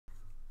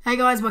Hey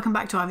guys, welcome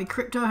back to Ivy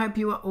Crypto. Hope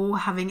you are all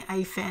having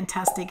a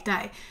fantastic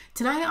day.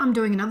 Today I'm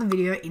doing another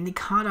video in the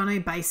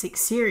Cardano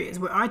Basics series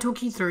where I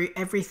talk you through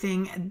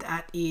everything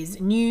that is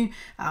new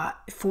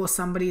for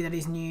somebody that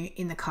is new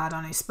in the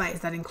Cardano space.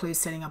 That includes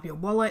setting up your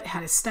wallet,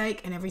 how to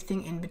stake, and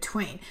everything in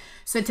between.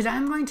 So today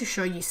I'm going to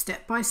show you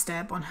step by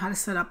step on how to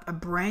set up a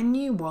brand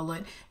new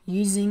wallet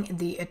using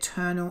the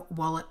Eternl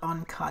wallet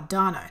on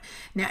Cardano.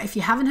 Now, if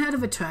you haven't heard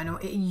of Eternl,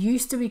 it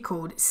used to be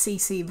called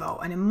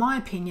CCVault, and in my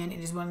opinion,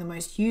 it is one of the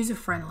most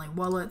user-friendly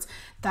wallets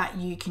that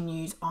you can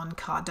use on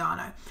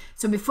Cardano.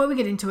 So before we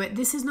get into it,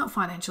 this is not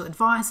financial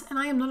advice, and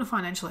I am not a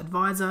financial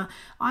advisor.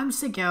 I'm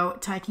just a girl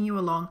taking you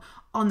along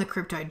on the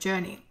crypto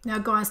journey. Now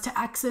guys, to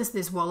access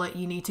this wallet,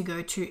 you need to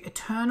go to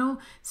Eternl,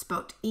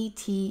 spelled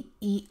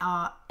ETERNL.io.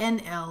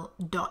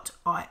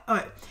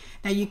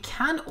 Now you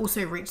can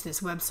also reach this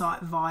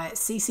website via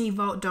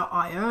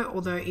CCVault.io,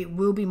 although it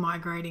will be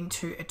migrating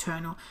to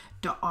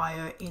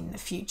Eternl.io in the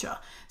future.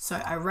 So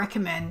I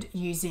recommend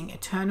using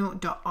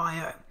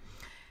Eternl.io.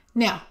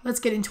 Now, let's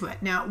get into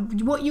it. Now,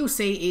 what you'll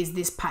see is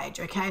this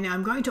page, okay? Now,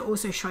 I'm going to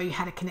also show you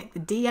how to connect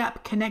the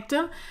DApp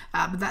connector,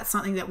 but that's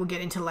something that we'll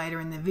get into later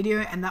in the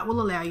video, and that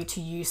will allow you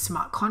to use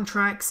smart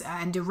contracts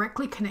and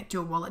directly connect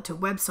your wallet to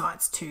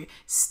websites to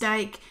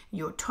stake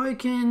your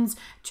tokens,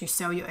 to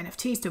sell your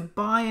NFTs, to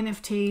buy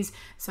NFTs.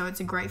 So it's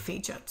a great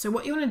feature. So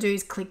what you want to do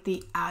is click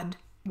the Add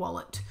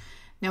Wallet.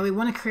 Now, we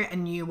want to create a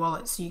new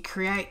wallet. So you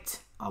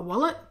create a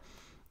wallet.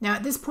 Now,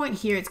 at this point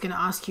here, it's going to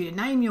ask you to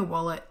name your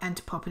wallet and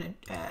to pop in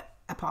a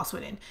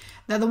password in.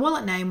 Now the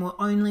wallet name will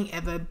only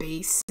ever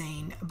be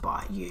seen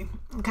by you.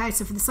 Okay,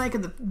 so for the sake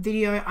of the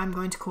video, I'm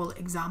going to call it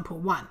example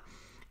 1.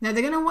 Now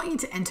they're going to want you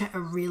to enter a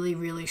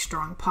really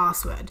strong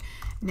password.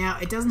 Now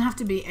it doesn't have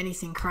to be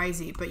anything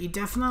crazy, but you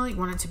definitely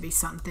want it to be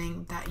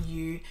something that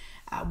you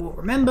will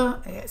remember,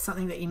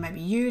 something that you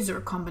maybe use, or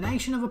a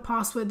combination of a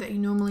password that you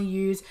normally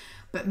use,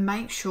 but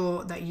make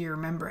sure that you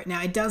remember it.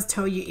 Now it does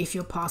tell you if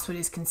your password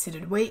is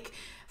considered weak.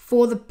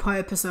 For the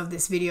purpose of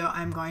this video,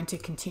 I'm going to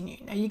continue.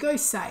 Now you go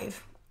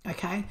save,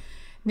 okay?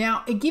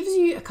 Now it gives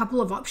you a couple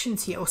of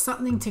options here, or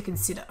something to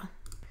consider.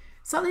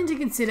 Something to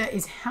consider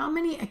is how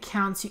many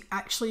accounts you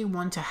actually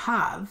want to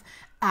have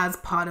as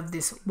part of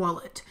this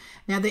wallet.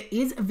 Now there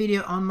is a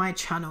video on my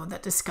channel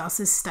that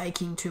discusses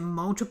staking to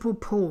multiple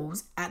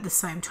pools at the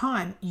same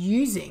time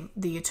using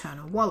the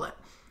Eternl wallet.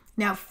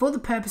 Now, for the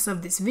purpose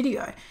of this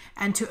video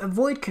and to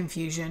avoid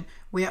confusion,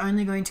 we're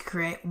only going to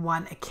create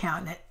one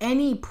account. At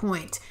any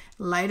point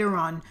later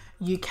on,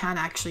 you can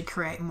actually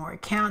create more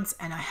accounts,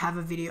 and I have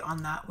a video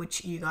on that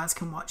which you guys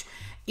can watch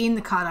in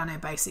the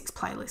Cardano Basics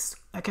playlist.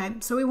 Okay,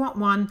 so we want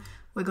one,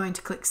 we're going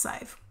to click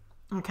save.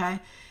 Okay,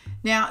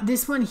 now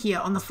this one here,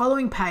 on the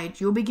following page,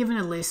 you'll be given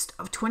a list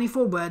of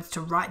 24 words to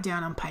write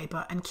down on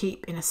paper and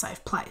keep in a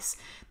safe place.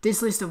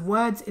 This list of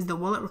words is the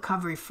wallet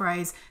recovery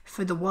phrase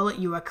for the wallet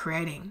you are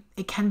creating.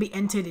 It can be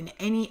entered in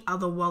any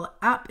other wallet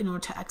app in order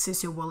to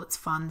access your wallet's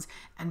funds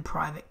and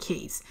private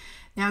keys.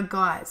 Now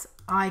guys,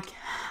 I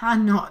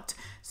cannot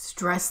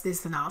stress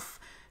this enough.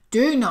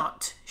 Do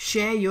not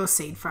share your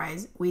seed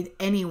phrase with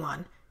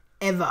anyone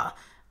ever.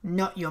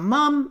 Not your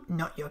mum,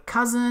 not your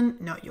cousin,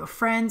 not your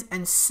friends,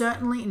 and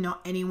certainly not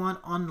anyone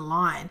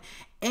online.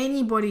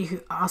 Anybody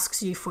who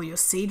asks you for your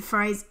seed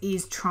phrase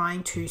is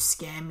trying to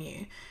scam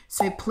you.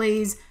 So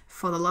please,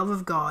 for the love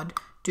of God,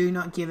 do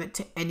not give it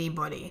to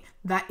anybody.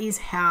 That is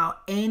how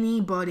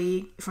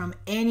anybody from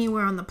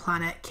anywhere on the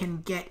planet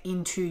can get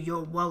into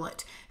your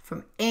wallet,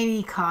 from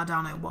any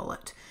Cardano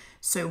wallet.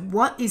 So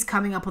what is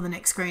coming up on the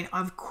next screen,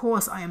 of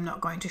course I am not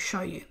going to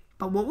show you.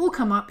 But what will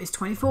come up is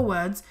 24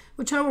 words,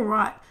 which I will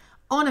write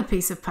on a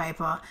piece of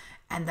paper,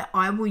 and that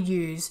I will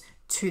use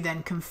to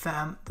then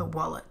confirm the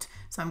wallet.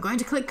 So I'm going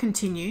to click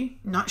continue,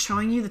 not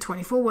showing you the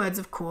 24 words,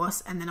 of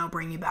course, and then I'll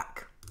bring you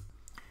back.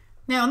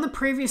 Now on the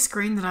previous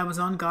screen that I was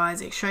on,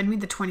 guys, it showed me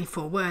the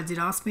 24 words. It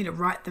asked me to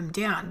write them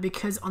down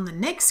because on the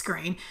next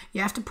screen,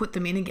 you have to put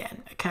them in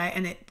again, okay?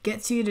 And it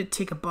gets you to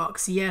tick a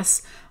box.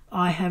 Yes,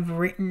 I have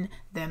written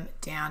them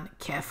down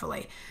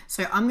carefully.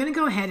 So I'm going to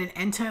go ahead and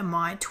enter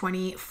my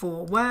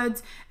 24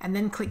 words and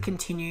then click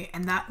continue.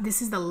 And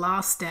this is the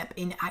last step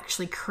in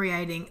actually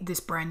creating this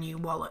brand new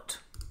wallet.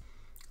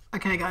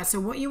 Okay guys, so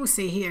what you will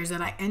see here is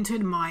that I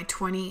entered my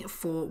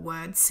 24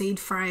 word seed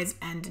phrase,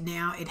 and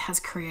now it has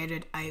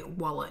created a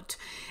wallet.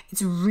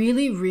 It's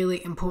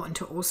really important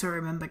to also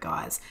remember,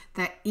 guys,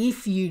 that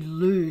if you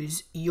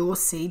lose your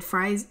seed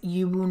phrase,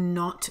 you will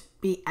not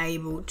be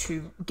able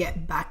to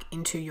get back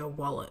into your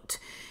wallet.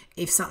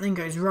 If something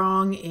goes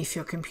wrong, if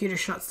your computer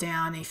shuts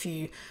down, if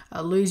you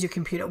lose your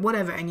computer,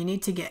 whatever, and you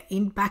need to get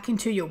back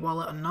into your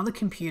wallet on another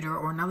computer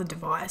or another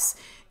device,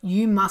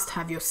 you must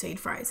have your seed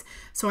phrase.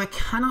 So I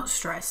cannot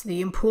stress the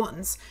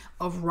importance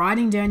of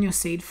writing down your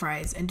seed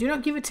phrase, and do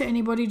not give it to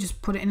anybody,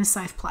 just put it in a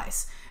safe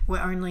place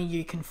where only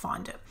you can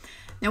find it.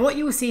 Now what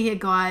you will see here,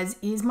 guys,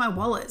 is my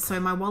wallet. So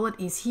my wallet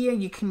is here.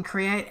 You can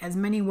create as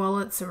many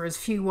wallets or as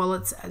few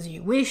wallets as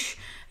you wish.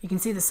 You can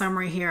see the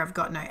summary here. I've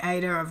got no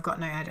ADA, I've got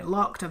no ADA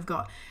locked, I've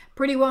got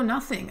pretty well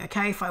nothing.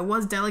 Okay, if I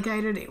was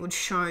delegated, it would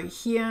show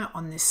here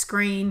on this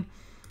screen.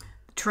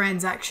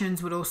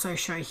 Transactions would also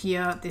show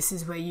here. This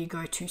is where you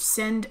go to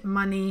send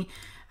money.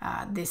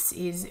 This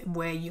is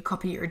where you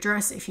copy your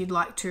address if you'd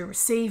like to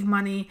receive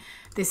money.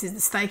 This is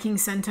the staking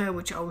center,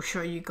 which I will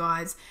show you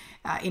guys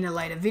in a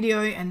later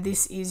video. And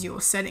this is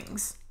your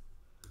settings.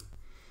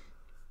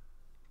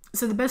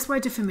 So the best way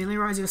to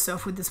familiarize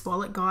yourself with this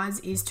wallet, guys,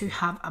 is to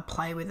have a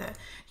play with it.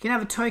 You can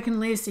have a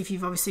token list if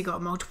you've obviously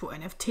got multiple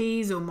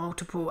NFTs or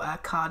multiple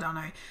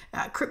Cardano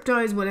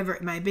cryptos, whatever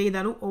it may be.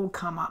 That'll all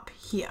come up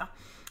here.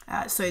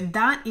 So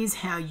that is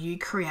how you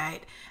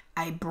create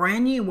a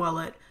brand new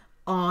wallet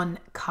on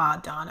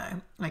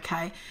Cardano.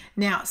 Okay,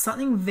 now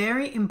something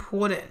very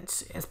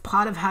important as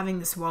part of having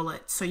this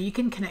wallet, so you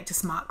can connect to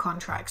smart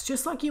contracts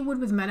just like you would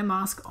with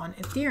MetaMask on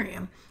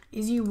Ethereum,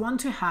 is you want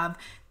to have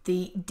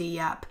the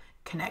DApp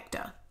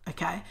connector.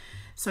 Okay,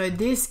 so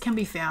this can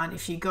be found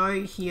if you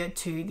go here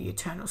to the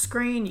Eternl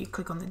screen, you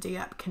click on the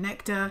DApp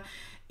connector,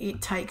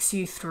 it takes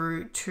you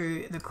through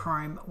to the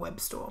Chrome web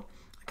store.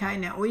 Okay,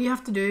 now all you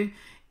have to do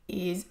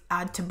is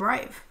add to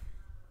Brave.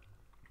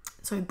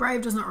 So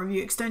Brave does not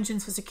review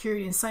extensions for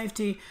security and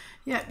safety.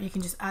 Yep, you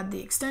can just add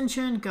the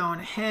extension, go on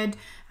ahead.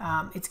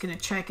 It's going to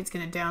check, it's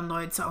going to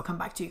download, so I'll come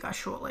back to you guys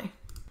shortly.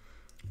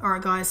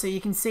 Alright guys, so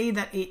you can see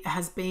that it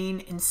has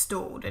been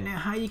installed. And now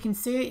how you can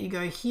see it, you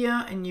go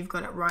here and you've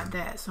got it right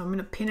there. So I'm going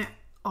to pin it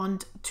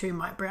onto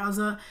my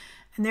browser.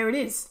 And there it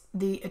is,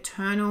 the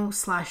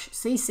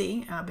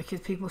Eternl/CC, because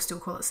people still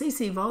call it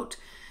CCVault.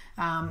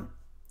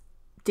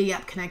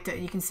 DApp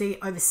connector. You can see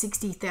over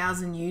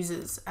 60,000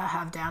 users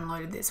have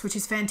downloaded this, which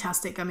is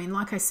fantastic. I mean,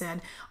 like I said,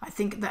 I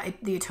think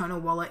that the Eternl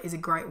wallet is a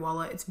great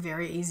wallet. It's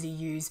very easy to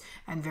use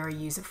and very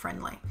user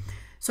friendly.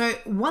 So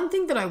one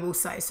thing that I will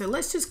say, so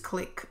let's just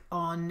click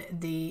on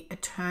the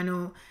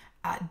Eternl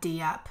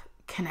DApp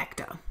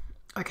connector.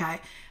 Okay,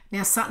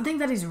 now something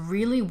that is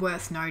really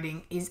worth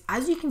noting is,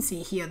 as you can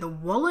see here, the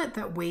wallet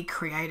that we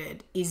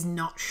created is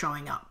not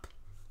showing up.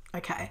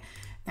 Okay,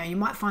 now you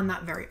might find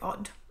that very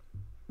odd.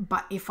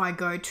 But if I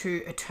go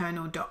to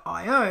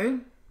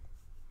Eternl.io,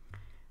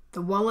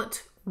 the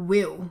wallet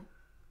will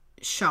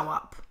show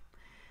up.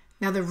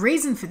 Now, the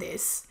reason for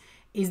this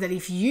is that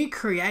if you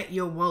create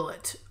your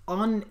wallet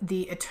on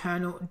the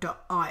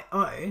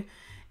Eternl.io,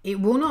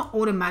 it will not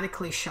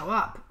automatically show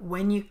up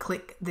when you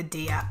click the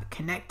DApp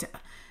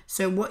connector.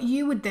 So what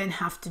you would then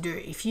have to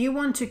do, if you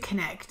want to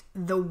connect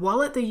the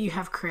wallet that you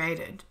have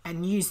created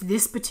and use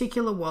this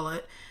particular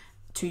wallet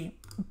to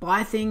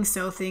buy things,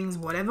 sell things,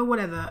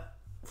 whatever,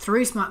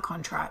 through smart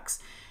contracts,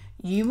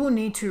 you will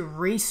need to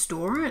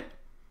restore it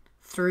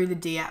through the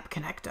DApp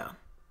connector.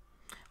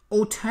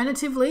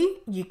 Alternatively,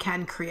 you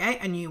can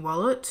create a new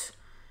wallet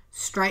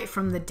straight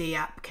from the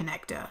DApp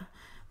connector,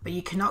 but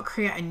you cannot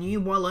create a new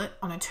wallet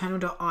on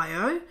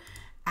Eternl.io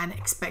and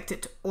expect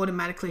it to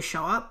automatically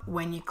show up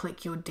when you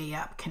click your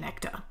DApp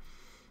connector.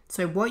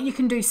 So what you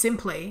can do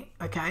simply,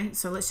 okay,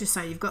 so let's just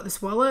say you've got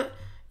this wallet,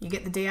 you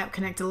get the DApp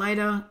connector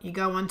later, you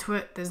go onto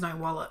it, there's no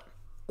wallet.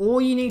 All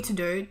you need to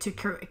do to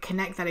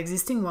connect that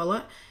existing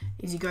wallet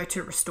is you go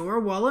to restore a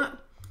wallet,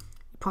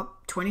 you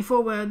pop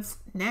 24 words,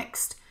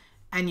 next,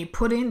 and you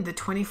put in the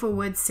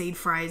 24-word seed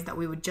phrase that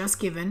we were just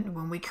given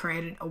when we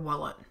created a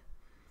wallet.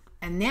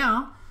 And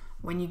now,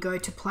 when you go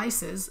to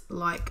places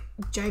like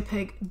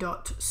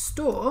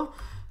jpeg.store,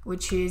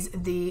 which is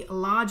the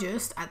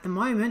largest, at the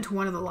moment,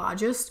 one of the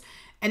largest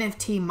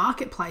NFT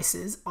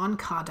marketplaces on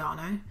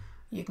Cardano,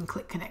 you can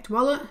click Connect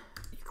Wallet,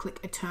 you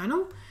click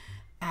Eternl,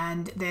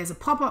 and there's a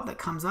pop-up that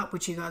comes up,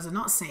 which you guys are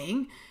not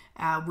seeing,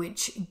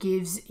 which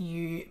gives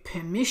you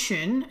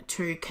permission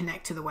to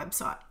connect to the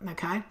website,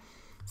 okay?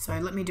 So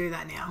let me do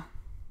that now.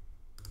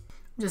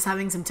 I'm just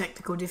having some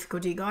technical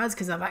difficulty, guys,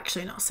 because I've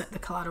actually not set the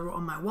collateral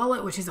on my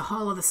wallet, which is a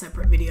whole other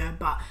separate video,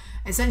 but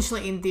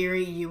essentially, in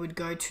theory, you would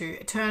go to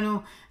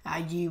Eternl,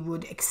 you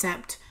would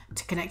accept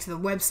to connect to the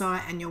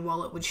website, and your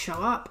wallet would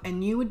show up,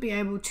 and you would be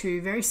able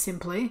to very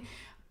simply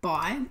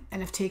buy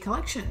NFT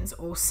collections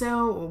or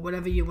sell or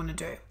whatever you want to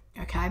do.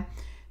 Okay,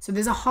 so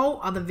there's a whole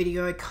other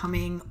video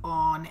coming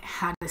on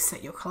how to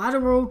set your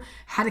collateral,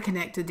 how to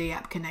connect the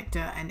DApp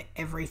connector, and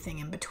everything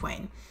in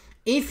between.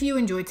 If you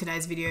enjoyed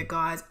today's video,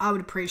 guys, I would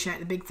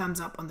appreciate a big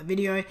thumbs up on the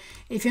video.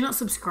 If you're not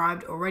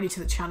subscribed already to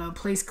the channel,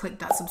 please click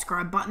that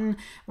subscribe button.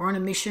 We're on a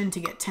mission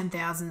to get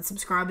 10,000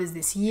 subscribers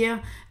this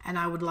year, and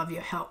I would love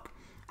your help.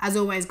 As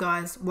always,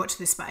 guys, watch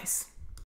this space.